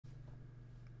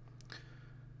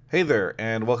Hey there,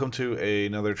 and welcome to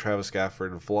another Travis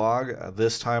Gafford vlog.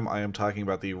 This time I am talking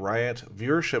about the Riot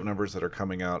viewership numbers that are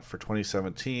coming out for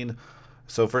 2017.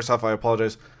 So first off, I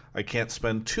apologize. I can't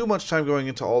spend too much time going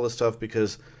into all this stuff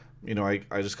because, I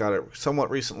just got it somewhat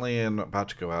recently and about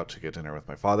to go out to get dinner with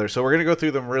my father. So we're going to go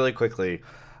through them really quickly.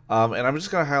 And I'm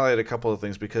just going to highlight a couple of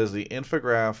things because the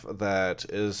infograph that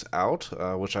is out,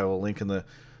 which I will link in the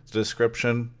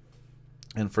description,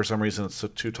 and for some reason it's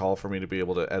too tall for me to be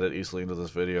able to edit easily into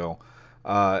this video,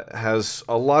 has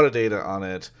a lot of data on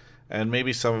it, and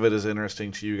maybe some of it is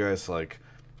interesting to you guys, like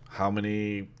how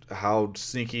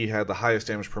Sneaky had the highest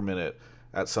damage per minute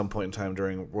at some point in time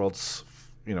during Worlds,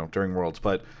 during Worlds.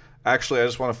 But actually, I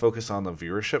just want to focus on the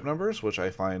viewership numbers, which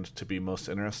I find to be most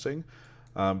interesting,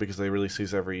 because they release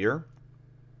these every year.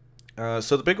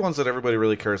 So the big ones that everybody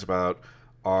really cares about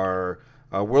are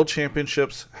World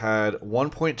Championships had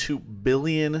 1.2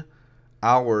 billion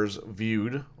hours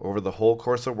viewed over the whole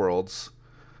course of Worlds.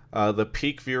 The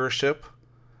peak viewership,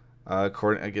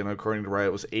 according to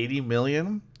Riot, was 80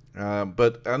 million.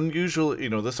 But unusually,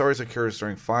 this always occurs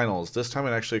during finals. This time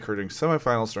it actually occurred during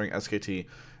semifinals during SKT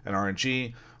and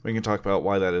RNG. We can talk about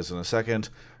why that is in a second.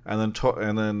 And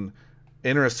then,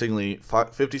 interestingly,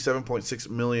 57.6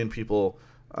 million people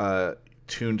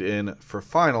tuned in for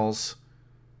finals.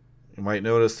 You might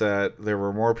notice that there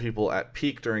were more people at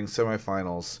peak during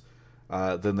semifinals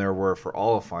than there were for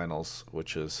all of finals,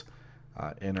 which is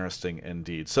interesting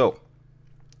indeed. So,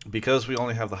 because we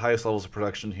only have the highest levels of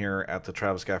production here at the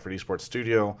Travis Gafford Esports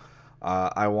Studio,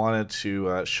 I wanted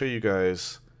to show you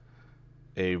guys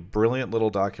a brilliant little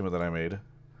document that I made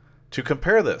to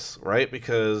compare this, right?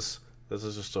 Because this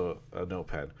is just a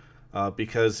notepad.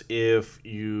 Because if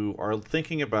you are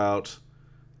thinking about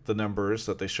the numbers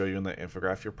that they show you in the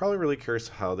infograph, you're probably really curious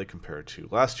how they compare to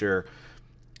last year.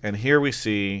 And here we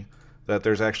see that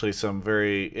there's actually some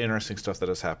very interesting stuff that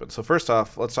has happened. So first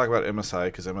off, let's talk about MSI,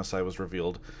 because MSI was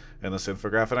revealed in this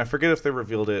infograph, and I forget if they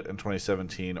revealed it in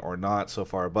 2017 or not so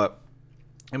far, but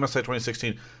MSI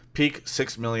 2016, peak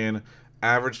 6 million,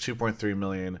 average 2.3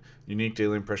 million, unique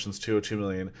daily impressions 202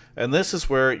 million, and this is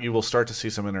where you will start to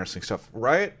see some interesting stuff.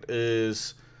 Riot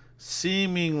is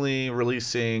seemingly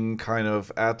releasing, kind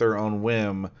of at their own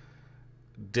whim,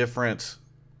 different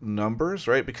numbers,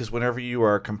 right? Because whenever you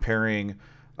are comparing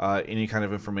any kind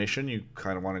of information, you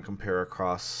kind of want to compare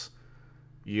across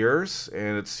years,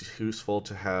 and it's useful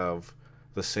to have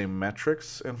the same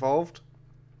metrics involved.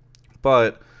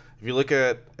 But if you look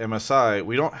at MSI,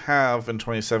 we don't have in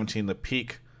 2017 the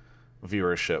peak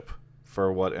viewership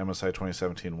for what MSI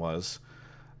 2017 was,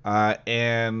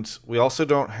 and we also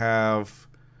don't have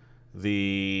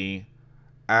the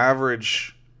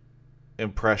average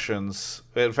impressions.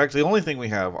 In fact, the only thing we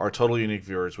have are total unique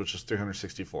viewers, which is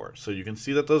 364. So you can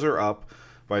see that those are up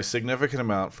by a significant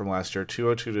amount from last year,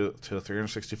 202 to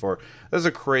 364. That's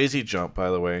a crazy jump,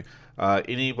 by the way.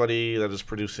 Anybody that is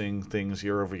producing things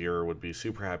year over year would be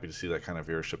super happy to see that kind of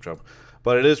viewership jump.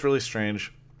 But it is really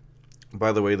strange,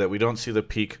 by the way, that we don't see the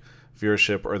peak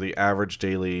viewership or the average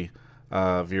daily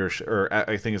viewership, or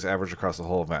I think it's average across the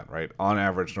whole event, right? On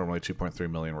average, normally 2.3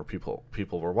 million were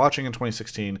people were watching in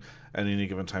 2016 at any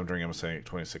given time during MSA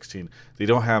 2016. They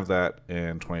don't have that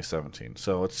in 2017,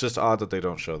 so it's just odd that they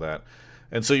don't show that.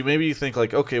 And so maybe you think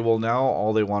like, okay, well now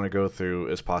all they want to go through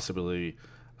is possibly,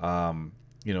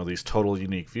 these total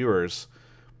unique viewers,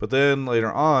 but then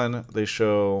later on they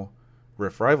show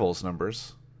Rift Rivals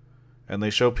numbers, and they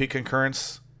show peak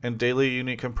concurrence and daily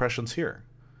unique impressions here,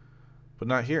 but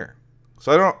not here.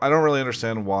 So I don't really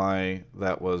understand why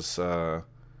that was done.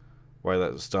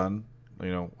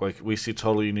 Like we see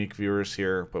total unique viewers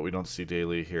here, but we don't see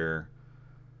daily here.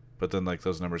 But then like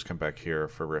those numbers come back here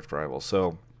for Rift Rivals.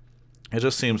 So it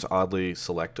just seems oddly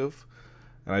selective,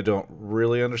 and I don't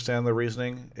really understand the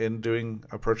reasoning in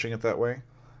approaching it that way.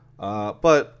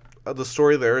 But the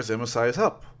story there is MSI is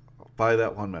up by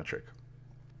that one metric,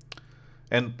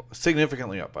 and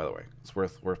significantly up, by the way. It's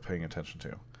worth paying attention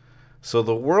to. So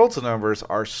the World's numbers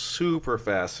are super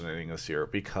fascinating this year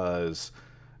because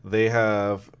they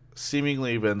have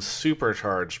seemingly been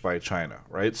supercharged by China,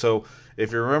 right? So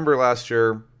if you remember last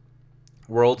year,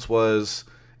 Worlds was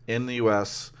in the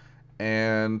US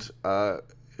and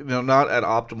not at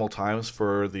optimal times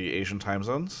for the Asian time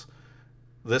zones.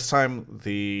 This time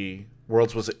the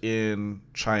Worlds was in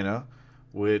China,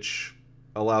 which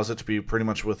allows it to be pretty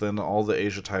much within all the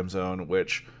Asia time zone,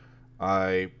 which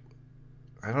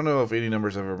I don't know if any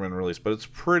numbers have ever been released, but it's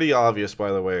pretty obvious,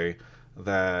 by the way,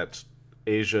 that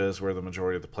Asia is where the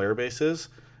majority of the player base is.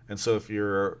 And so if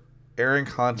you're airing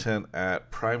content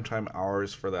at primetime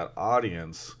hours for that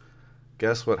audience,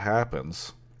 guess what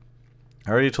happens? I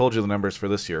already told you the numbers for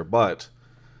this year, but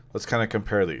let's kind of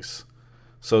compare these.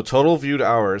 So total viewed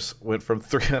hours went from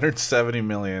 370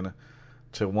 million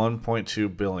to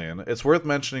 1.2 billion. It's worth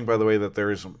mentioning, by the way, that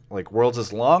there's like Worlds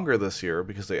is longer this year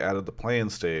because they added the play-in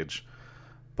stage.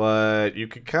 But you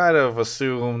could kind of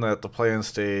assume that the play-in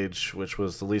stage, which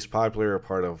was the least popular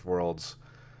part of Worlds,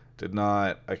 did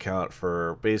not account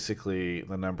for basically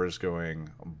the numbers going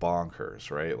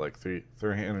bonkers, right? Like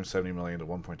 370 million to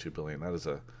 1.2 billion. That is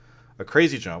a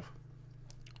crazy jump.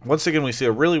 Once again, we see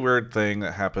a really weird thing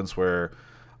that happens where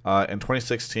in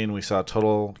 2016 we saw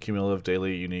total cumulative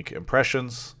daily unique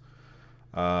impressions,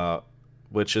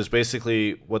 which is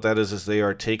basically what that is they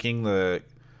are taking the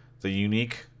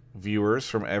unique viewers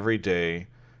from every day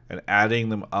and adding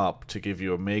them up to give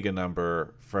you a mega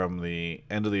number from the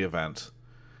end of the event.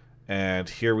 And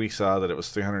here we saw that it was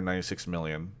 396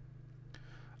 million.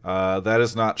 That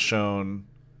is not shown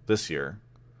this year,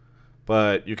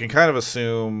 but you can kind of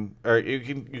assume, or you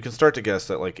can start to guess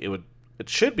that like it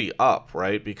should be up,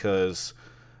 right? Because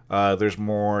there's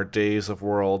more days of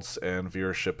Worlds and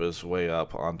viewership is way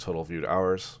up on total viewed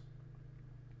hours.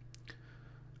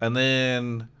 And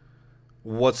then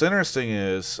what's interesting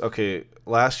is, okay,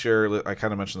 last year, I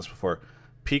kind of mentioned this before,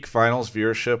 peak finals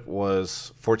viewership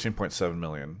was 14.7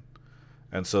 million.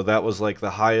 And so that was like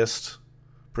the highest,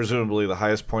 presumably the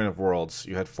highest point of Worlds.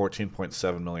 You had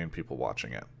 14.7 million people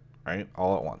watching it, right?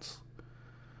 All at once.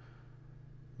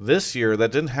 This year,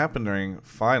 that didn't happen during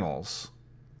finals.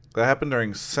 That happened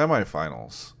during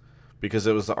semifinals because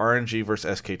it was the RNG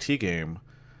versus SKT game.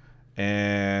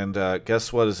 And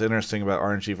guess what is interesting about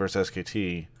RNG versus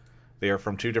SKT? They are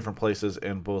from two different places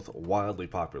and both wildly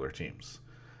popular teams.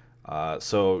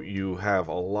 So you have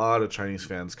a lot of Chinese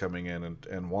fans coming in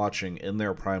and watching in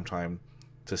their prime time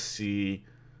to see,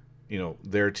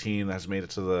 their team that has made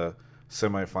it to the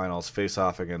semifinals face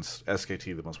off against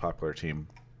SKT, the most popular team.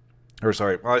 Or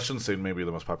sorry, well, I shouldn't say maybe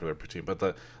the most popular team, but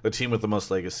the team with the most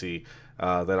legacy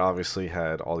that obviously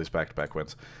had all these back-to-back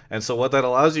wins. And so what that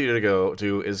allows you to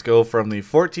go from the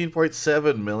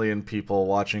 14.7 million people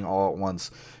watching all at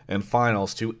once in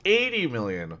finals to 80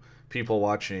 million people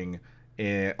watching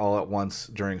all at once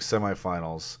during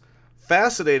semifinals.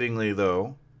 Fascinatingly,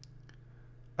 though,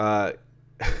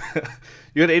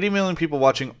 you had 80 million people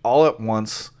watching all at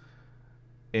once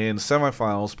in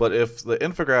semifinals, but if the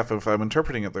infographic, if I'm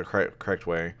interpreting it the correct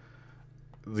way,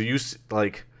 the use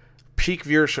like peak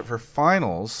viewership for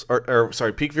finals,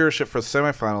 peak viewership for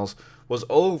semifinals was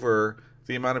over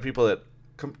the amount of people that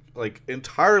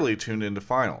entirely tuned into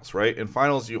finals, right? In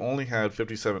finals, you only had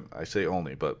 57. I say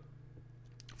only, but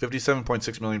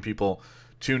 57.6 million people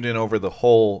tuned in over the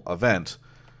whole event,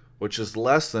 which is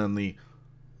less than the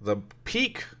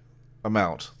peak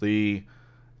amount, the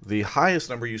highest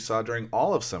number you saw during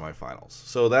all of semifinals.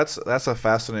 So that's a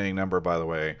fascinating number, by the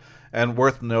way, and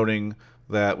worth noting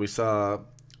that we saw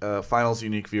finals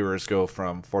unique viewers go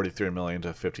from 43 million to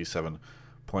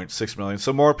 57.6 million.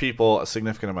 So more people, a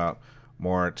significant amount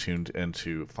more tuned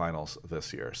into finals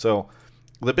this year. So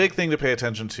the big thing to pay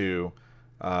attention to,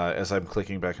 as I'm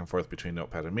clicking back and forth between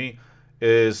Notepad and me,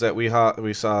 is that we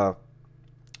saw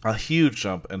a huge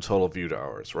jump in total viewed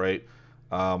hours, right?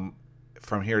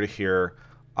 From here to here,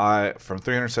 from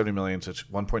 370 million to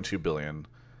 1.2 billion.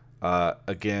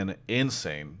 Again,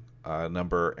 insane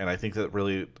number, and I think that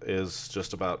really is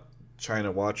just about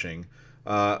China watching.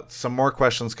 Some more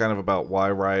questions kind of about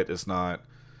why Riot is not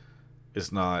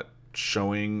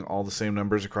showing all the same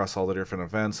numbers across all the different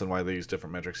events and why they use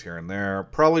different metrics here and there.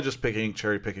 Probably just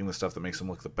cherry picking the stuff that makes them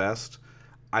look the best.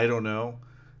 I don't know,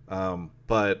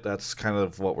 but that's kind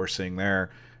of what we're seeing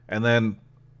there. And then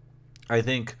I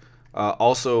think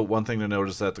also one thing to note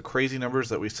is that the crazy numbers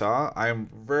that we saw, I'm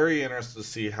very interested to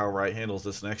see how Riot handles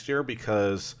this next year,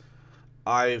 because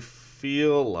I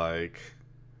feel like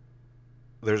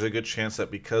there's a good chance that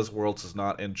because Worlds is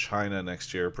not in China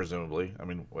next year, presumably, I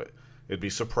mean, it'd be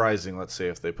surprising, let's say,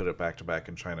 if they put it back-to-back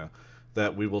in China,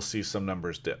 that we will see some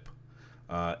numbers dip.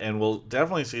 And we'll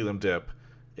definitely see them dip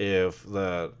if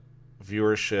the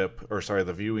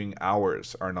the viewing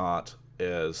hours are not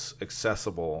as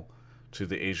accessible to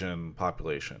the Asian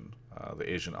population,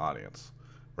 the Asian audience,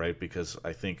 right? Because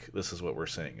I think this is what we're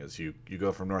seeing, is you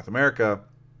go from North America,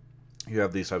 you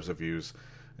have these types of views,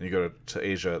 and you go to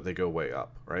Asia, they go way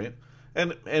up, right?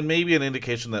 And maybe an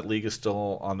indication that League is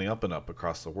still on the up and up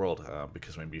across the world,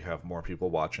 because maybe you have more people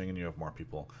watching and you have more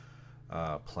people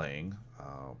playing,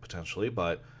 potentially,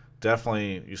 but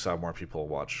definitely you saw more people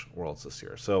watch Worlds this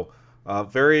year. So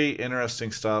very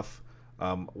interesting stuff.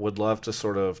 Would love to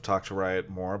sort of talk to Riot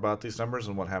more about these numbers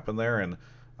and what happened there, and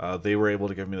they were able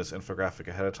to give me this infographic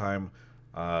ahead of time.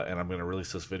 and I'm going to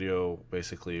release this video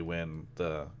basically when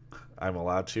I'm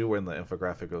allowed to, when the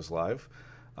infographic goes live.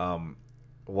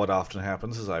 What often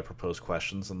happens is I propose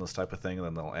questions and this type of thing, and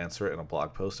then they'll answer it in a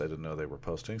blog post I didn't know they were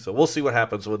posting. So we'll see what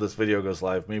happens when this video goes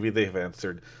live. Maybe they've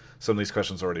answered some of these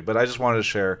questions already, but I just wanted to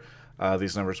share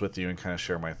these numbers with you and kind of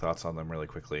share my thoughts on them really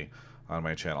quickly on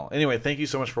my channel. Anyway, thank you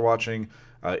so much for watching.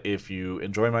 If you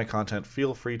enjoy my content,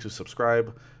 feel free to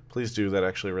subscribe. Please do. That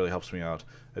actually really helps me out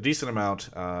a decent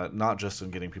amount, not just in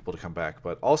getting people to come back,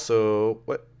 but also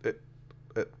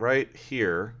right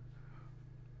here.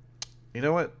 You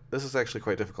know what? This is actually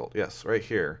quite difficult. Yes, right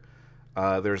here.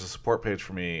 There's a support page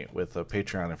for me with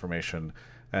Patreon information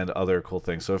and other cool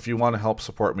things. So if you want to help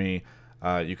support me,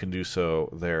 you can do so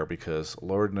there, because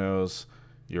Lord knows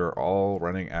you're all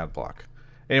running ad block.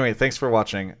 Anyway, thanks for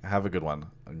watching. Have a good one.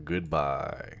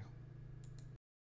 Goodbye.